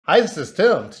Hi, this is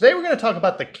Tim. Today we're going to talk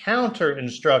about the counter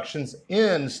instructions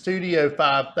in Studio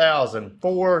 5000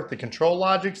 for the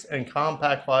Controllogix and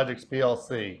Compactlogix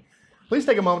PLC. Please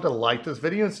take a moment to like this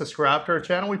video and subscribe to our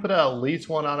channel. We put out at least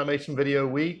one automation video a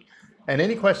week. And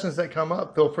any questions that come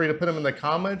up, feel free to put them in the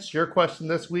comments. Your question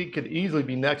this week could easily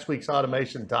be next week's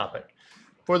automation topic.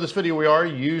 For this video, we are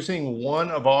using one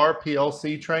of our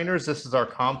PLC trainers. This is our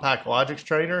Compactlogix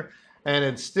trainer, and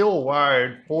it's still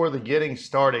wired for the Getting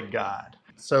Started guide.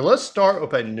 So let's start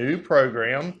with a new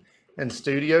program in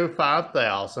Studio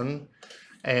 5000,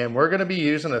 and we're going to be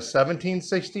using a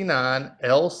 1769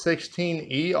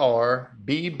 L16ER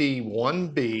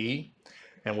BB1B,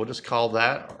 and we'll just call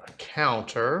that a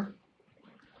counter.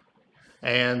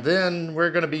 And then we're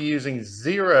going to be using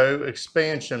 0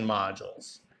 expansion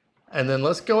modules. And then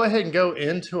let's go ahead and go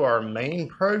into our main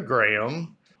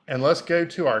program, and let's go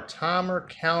to our timer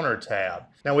counter tab.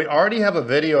 Now we already have a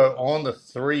video on the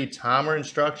 3 timer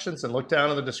instructions, and look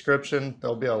down in the description,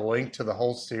 there'll be a link to the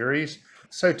whole series.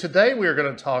 So today we are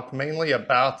going to talk mainly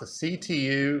about the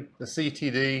CTU, the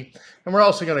CTD, and we're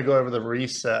also going to go over the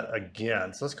reset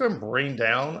again. So let's go and bring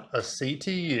down a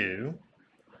CTU,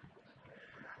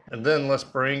 and then let's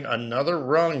bring another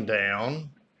rung down,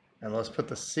 and let's put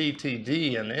the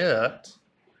CTD in it.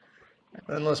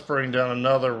 Then let's bring down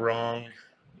another rung,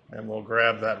 and we'll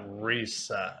grab that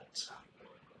reset.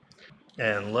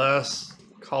 And let's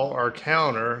call our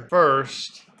counter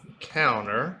first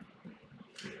counter.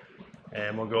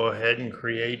 And we'll go ahead and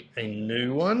create a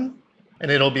new one.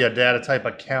 And it'll be a data type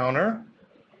of counter.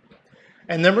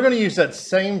 And then we're going to use that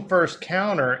same first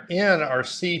counter in our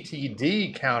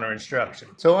CTD counter instruction.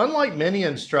 So unlike many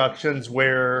instructions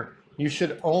where you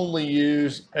should only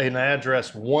use an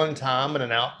address one time in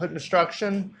an output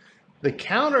instruction, the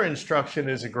counter instruction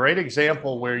is a great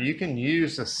example where you can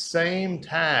use the same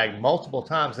tag multiple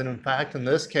times. And in fact, in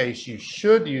this case, you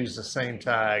should use the same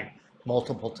tag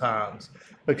multiple times.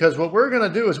 Because what we're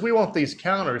going to do is we want these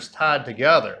counters tied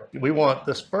together. We want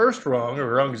this first rung,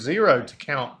 or rung 0, to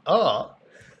count up,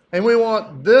 and we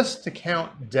want this to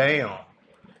count down.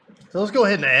 So let's go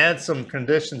ahead and add some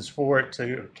conditions for it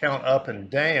to count up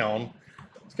and down.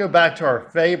 Let's go back to our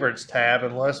favorites tab,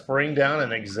 and let's bring down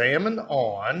an examine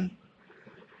on.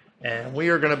 And we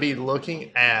are going to be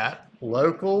looking at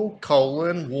local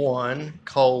 :1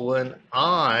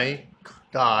 I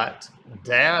dot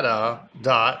data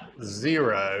dot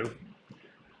 0.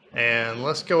 And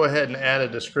let's go ahead and add a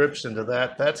description to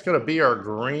that. That's going to be our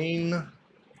green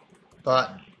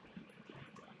button.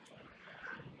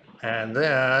 And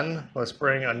then let's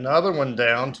bring another one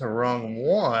down to rung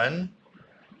 1.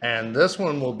 And this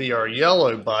one will be our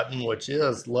yellow button, which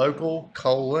is local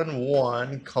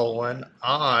 :1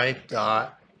 I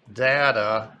dot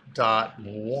data dot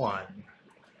 1.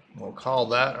 We'll call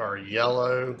that our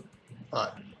yellow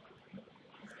button.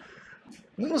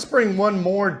 And then let's bring one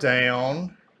more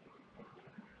down,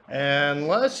 and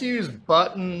let's use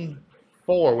button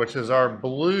 4, which is our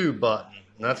blue button.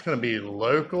 And that's going to be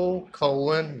local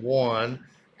 :1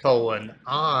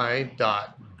 I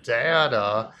dot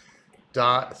data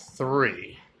dot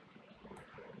 3.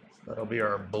 That'll be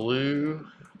our blue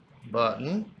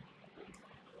button.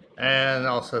 And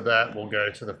also that will go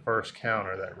to the first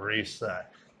counter, that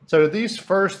reset. So these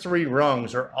first 3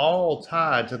 rungs are all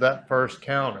tied to that first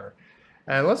counter.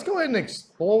 And let's go ahead and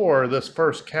explore this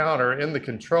first counter in the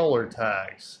controller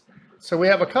tags. So we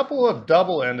have a couple of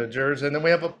double integers, and then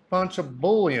we have a bunch of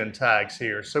Boolean tags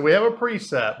here. So we have a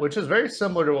preset, which is very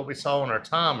similar to what we saw in our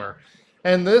timer.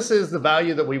 And this is the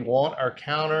value that we want our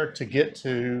counter to get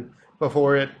to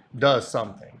before it does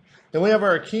something. Then we have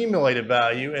our accumulated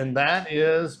value, and that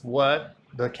is what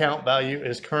the count value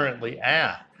is currently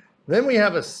at. Then we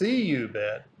have a CU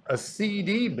bit, a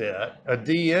CD bit, a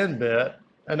DN bit,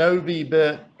 an OV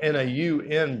bit, and a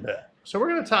UN bit. So we're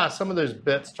going to tie some of those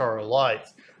bits to our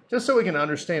lights, just so we can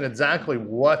understand exactly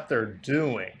what they're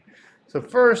doing. So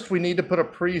first, we need to put a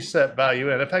preset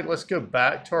value in. In fact, let's go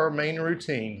back to our main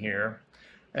routine here.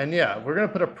 And yeah, we're going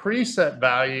to put a preset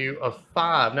value of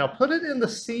 5. Now put it in the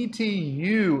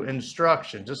CTU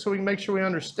instruction, just so we can make sure we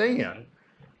understand.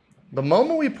 The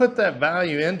moment we put that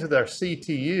value into their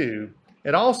CTU,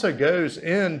 it also goes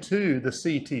into the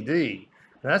CTD.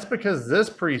 And that's because this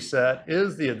preset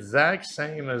is the exact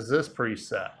same as this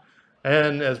preset.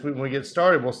 And as when we get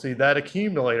started, we'll see that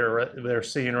accumulator they're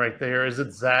seeing right there is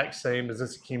exact same as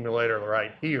this accumulator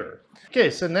right here. Okay,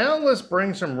 so now let's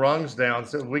bring some rungs down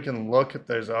so we can look at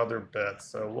those other bits.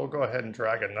 So we'll go ahead and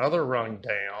drag another rung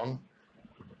down,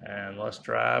 and let's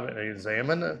drive and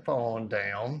examine it on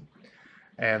down.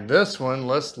 And this one,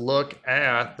 let's look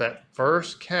at that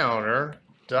first counter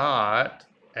dot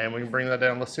And we can bring that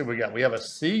down. Let's see what we got. We have a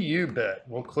CU bit.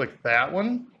 We'll click that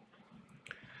one.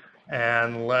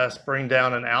 And let's bring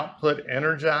down an output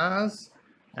energize.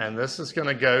 And this is going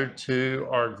to go to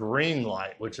our green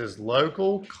light, which is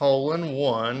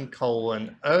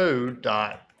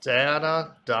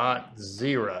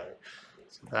local:1:0.data.0.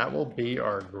 So that will be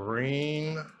our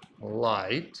green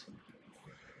light.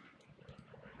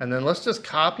 And then let's just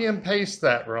copy and paste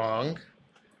that wrong.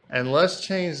 And let's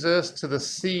change this to the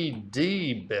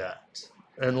CD bit.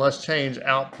 And let's change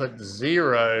output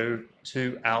 0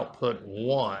 to output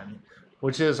 1,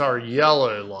 which is our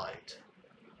yellow light.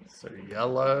 So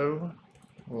yellow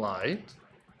light.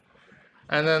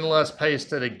 And then let's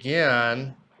paste it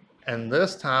again. And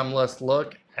this time let's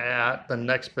look at the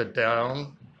next bit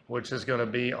down, which is going to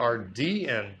be our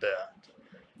DN bit.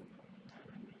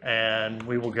 And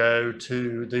we will go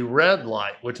to the red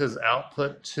light, which is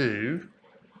output 2.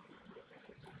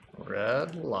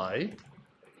 Red light.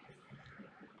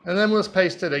 And then let's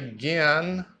paste it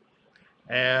again.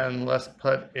 And let's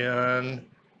put in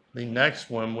the next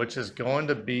one, which is going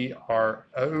to be our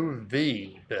OV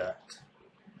bit.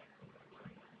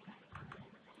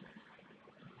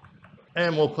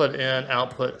 And we'll put in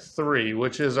output 3,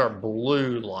 which is our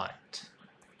blue light.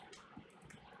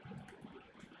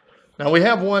 Now we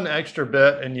have one extra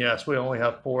bit, and yes, we only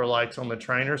have 4 lights on the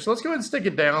trainer. So let's go ahead and stick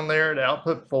it down there at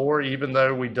output 4, even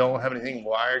though we don't have anything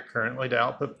wired currently to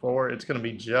output 4. It's going to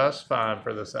be just fine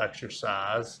for this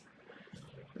exercise.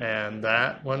 And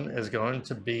that one is going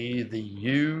to be the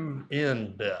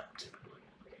UN bit.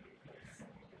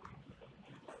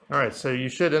 All right, so you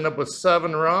should end up with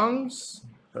 7 rungs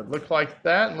that look like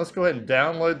that. And let's go ahead and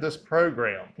download this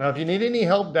program. Now, if you need any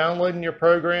help downloading your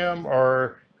program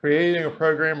or creating a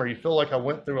program, or you feel like I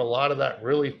went through a lot of that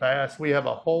really fast, we have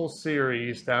a whole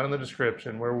series down in the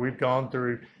description where we've gone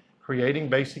through creating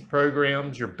basic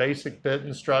programs, your basic bit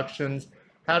instructions,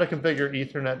 how to configure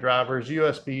Ethernet drivers,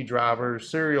 USB drivers,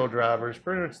 serial drivers,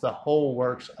 pretty much the whole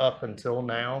works up until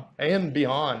now and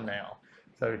beyond now.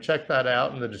 So check that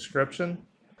out in the description.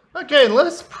 Okay,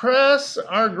 let's press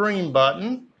our green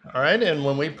button. All right, and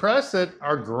when we press it,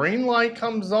 our green light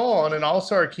comes on, and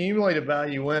also our accumulated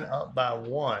value went up by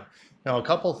 1. Now, a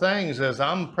couple things is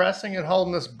I'm pressing and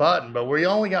holding this button, but we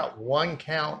only got 1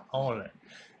 count on it.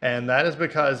 And that is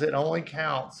because it only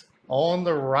counts on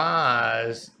the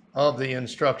rise of the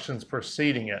instructions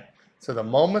preceding it. So the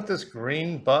moment this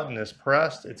green button is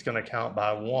pressed, it's going to count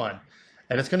by 1.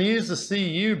 And it's going to use the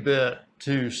CU bit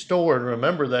to store and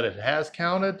remember that it has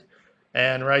counted.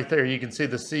 And right there you can see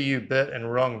the CU bit in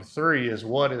rung 3 is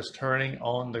what is turning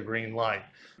on the green light.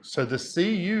 So the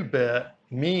CU bit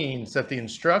means that the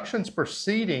instructions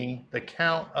preceding the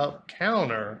count up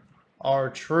counter are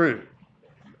true.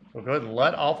 We'll go ahead and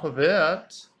let off of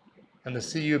it, and the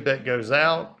CU bit goes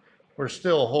out. We're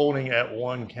still holding at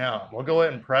 1 count. We'll go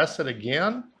ahead and press it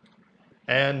again.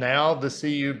 And now the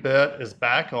CU bit is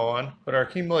back on, but our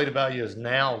accumulated value is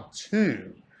now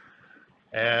 2.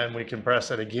 And we can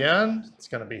press it again. It's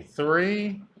going to be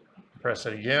 3. Press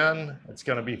it again. It's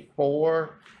going to be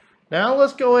 4. Now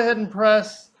let's go ahead and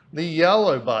press the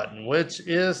yellow button, which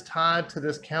is tied to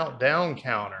this countdown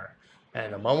counter.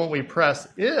 And the moment we press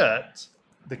it,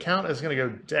 the count is going to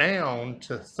go down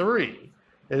to 3.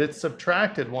 It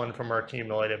subtracted 1 from our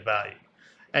accumulated value.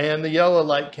 And the yellow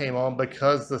light came on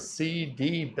because the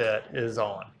CD bit is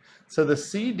on. So the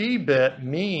CD bit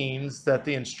means that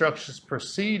the instructions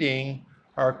preceding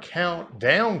our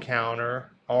countdown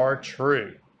counter are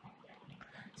true.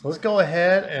 So let's go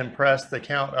ahead and press the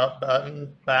count up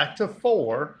button back to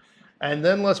 4. And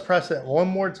then let's press it one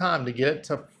more time to get it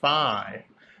to 5.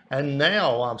 And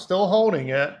now I'm still holding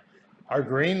it. Our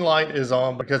green light is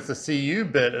on because the CU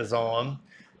bit is on.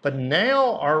 But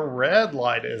now our red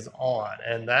light is on,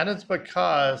 and that is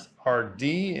because our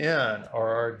DN,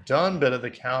 or our done bit of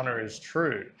the counter, is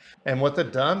true. And what the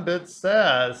done bit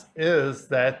says is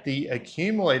that the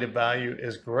accumulated value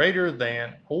is greater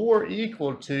than or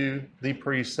equal to the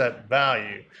preset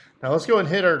value. Now let's go and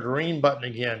hit our green button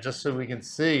again just so we can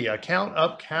see a count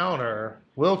up counter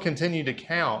will continue to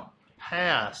count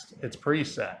past its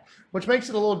preset, which makes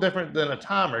it a little different than a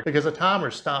timer, because a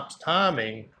timer stops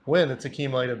timing when its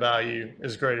accumulated value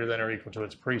is greater than or equal to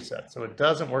its preset. So it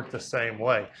doesn't work the same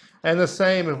way. And the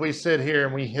same if we sit here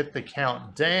and we hit the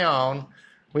count down,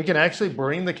 we can actually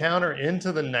bring the counter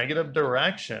into the negative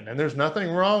direction, and there's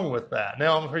nothing wrong with that.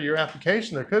 Now for your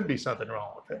application, there could be something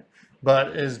wrong with it,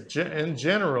 but in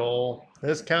general,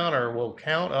 this counter will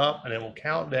count up and it will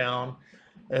count down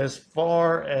as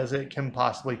far as it can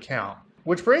possibly count.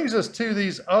 Which brings us to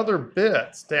these other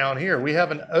bits down here. We have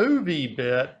an OV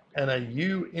bit and a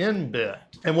UN bit.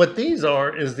 And what these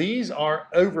are is these are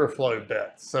overflow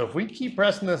bits. So if we keep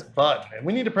pressing this button, and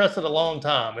we need to press it a long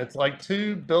time, it's like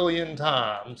 2 billion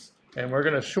times, and we're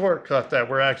going to shortcut that.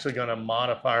 We're actually going to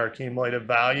modify our accumulated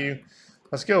value.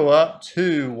 Let's go up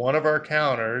to one of our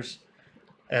counters,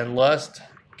 and let's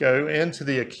go into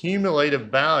the accumulated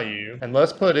value, and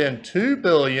let's put in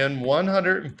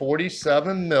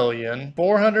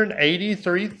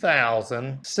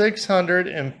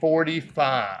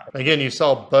 2,147,483,645. Again, you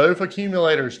saw both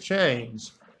accumulators change.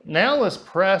 Now let's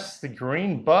press the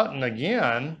green button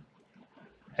again,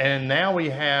 and now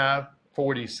we have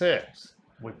 46.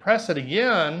 We press it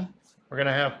again, we're going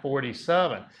to have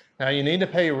 47. Now you need to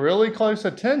pay really close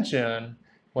attention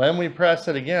when we press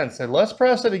it again. So let's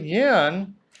press it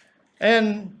again.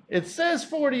 And it says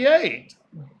 48,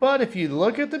 but if you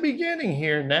look at the beginning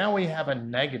here, now we have a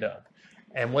negative.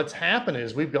 And what's happened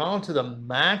is we've gone to the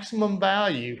maximum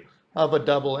value of a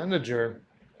double integer,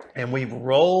 and we've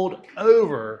rolled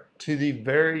over to the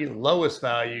very lowest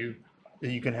value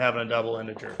that you can have in a double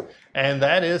integer. And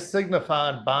that is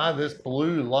signified by this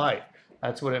blue light.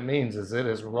 That's what it means, is it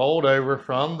has rolled over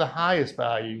from the highest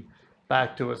value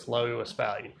back to its lowest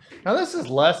value. Now this is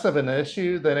less of an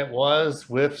issue than it was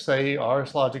with, say,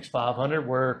 Controllogix 500,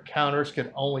 where counters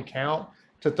could only count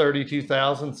to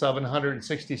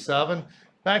 32,767.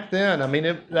 Back then, I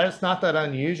mean, that's not that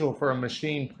unusual for a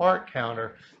machine part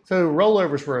counter. So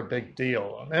rollovers were a big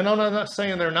deal. And I'm not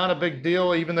saying they're not a big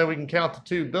deal, even though we can count to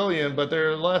 2 billion, but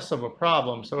they're less of a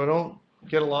problem. So I don't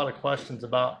get a lot of questions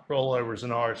about rollovers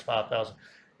in RS 5000.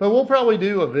 But we'll probably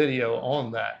do a video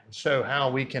on that and show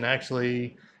how we can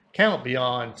actually count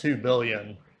beyond 2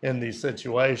 billion in these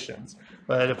situations.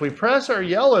 But if we press our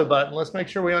yellow button, let's make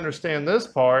sure we understand this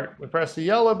part. We press the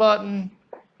yellow button,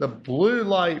 the blue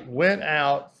light went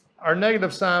out, our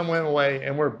negative sign went away,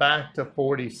 and we're back to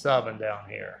 47 down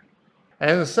here.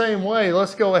 And the same way,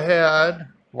 let's go ahead,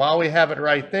 while we have it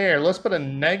right there, let's put a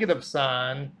negative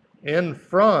sign in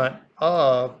front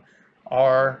of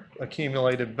our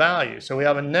accumulated value. So we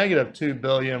have a negative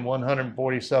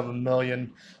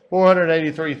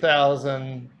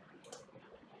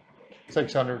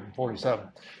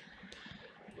 2,147,483,647.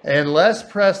 And let's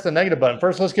press the negative button.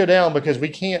 First, let's go down because we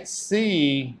can't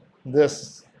see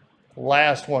this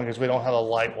last one because we don't have a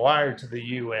light wired to the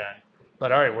UN.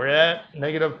 But all right, we're at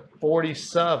negative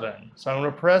 47. So I'm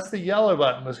going to press the yellow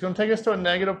button. It's going to take us to a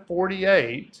negative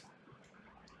 48.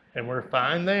 And we're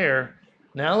fine there.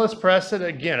 Now let's press it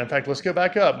again. In fact, let's go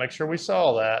back up, make sure we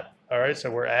saw that. All right,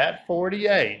 so we're at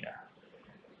 48.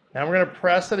 Now we're going to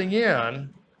press it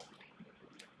again.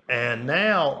 And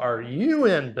now our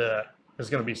UN bit is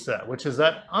going to be set, which is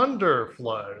that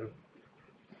underflow.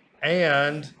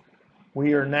 And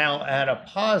we are now at a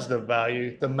positive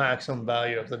value, the maximum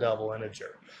value of the double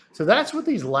integer. So that's what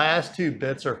these last two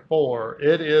bits are for.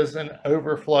 It is an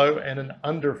overflow and an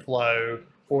underflow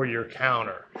for your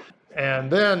counter. And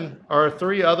then our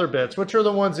three other bits, which are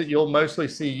the ones that you'll mostly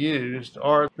see used,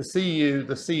 are the CU,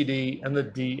 the CD, and the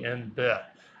DN bit.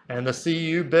 And the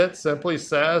CU bit simply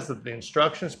says that the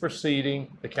instructions preceding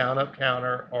the count up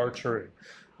counter are true.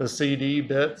 The CD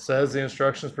bit says the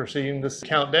instructions preceding the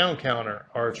countdown counter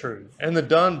are true. And the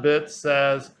done bit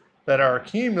says that our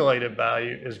accumulated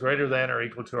value is greater than or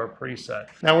equal to our preset.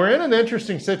 Now we're in an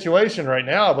interesting situation right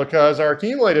now because our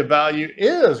accumulated value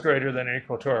is greater than or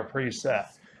equal to our preset.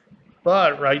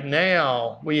 But right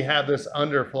now we have this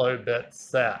underflow bit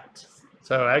set.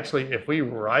 So actually if we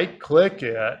right click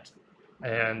it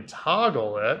and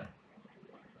toggle it,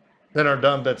 then our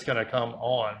done bit's going to come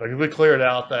on because we cleared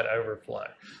out that overflow.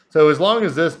 So as long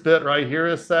as this bit right here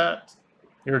is set,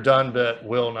 your done bit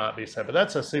will not be set. But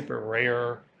that's a super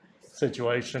rare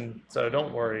situation, so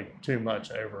don't worry too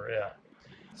much over it.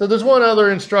 So there's one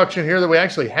other instruction here that we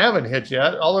actually haven't hit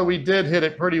yet, although we did hit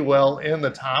it pretty well in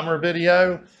the timer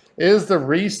video, is the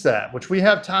reset, which we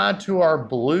have tied to our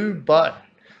blue button.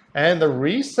 And the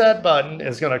reset button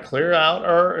is going to clear out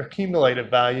our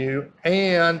accumulated value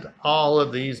and all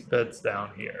of these bits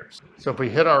down here. So if we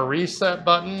hit our reset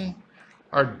button,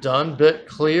 our done bit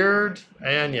cleared,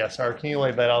 and yes, our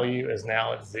accumulated value is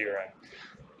now at 0.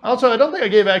 Also, I don't think I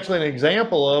gave actually an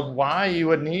example of why you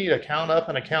would need a count up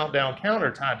and a count down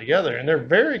counter tied together, and they're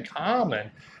very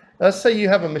common. Let's say you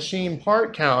have a machine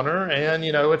part counter and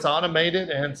you know it's automated,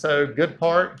 and so good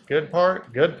part, good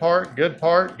part, good part, good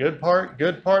part, good part,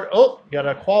 good part. Oh, got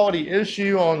a quality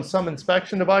issue on some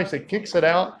inspection device. It kicks it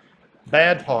out.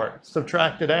 Bad part,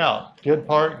 subtract it out. Good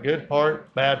part, bad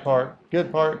part,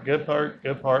 good part, good part,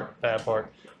 good part, bad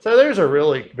part. So there's a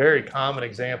really very common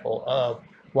example of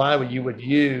why you would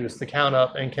use the count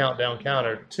up and count down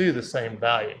counter to the same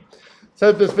value. So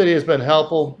if this video has been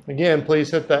helpful, again, please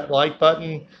hit that like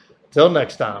button. Till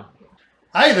next time.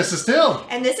 Hey, this is Tim.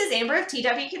 And this is Amber of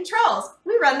TW Controls.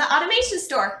 We run the automation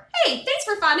store. Hey, thanks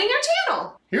for finding our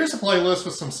channel. Here's a playlist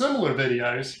with some similar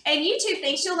videos. And YouTube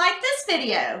thinks you'll like this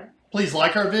video. Please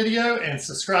like our video and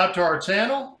subscribe to our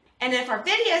channel. And if our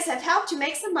videos have helped you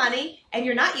make some money and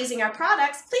you're not using our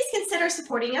products, please consider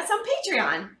supporting us on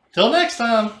Patreon. Till next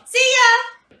time. See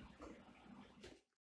ya!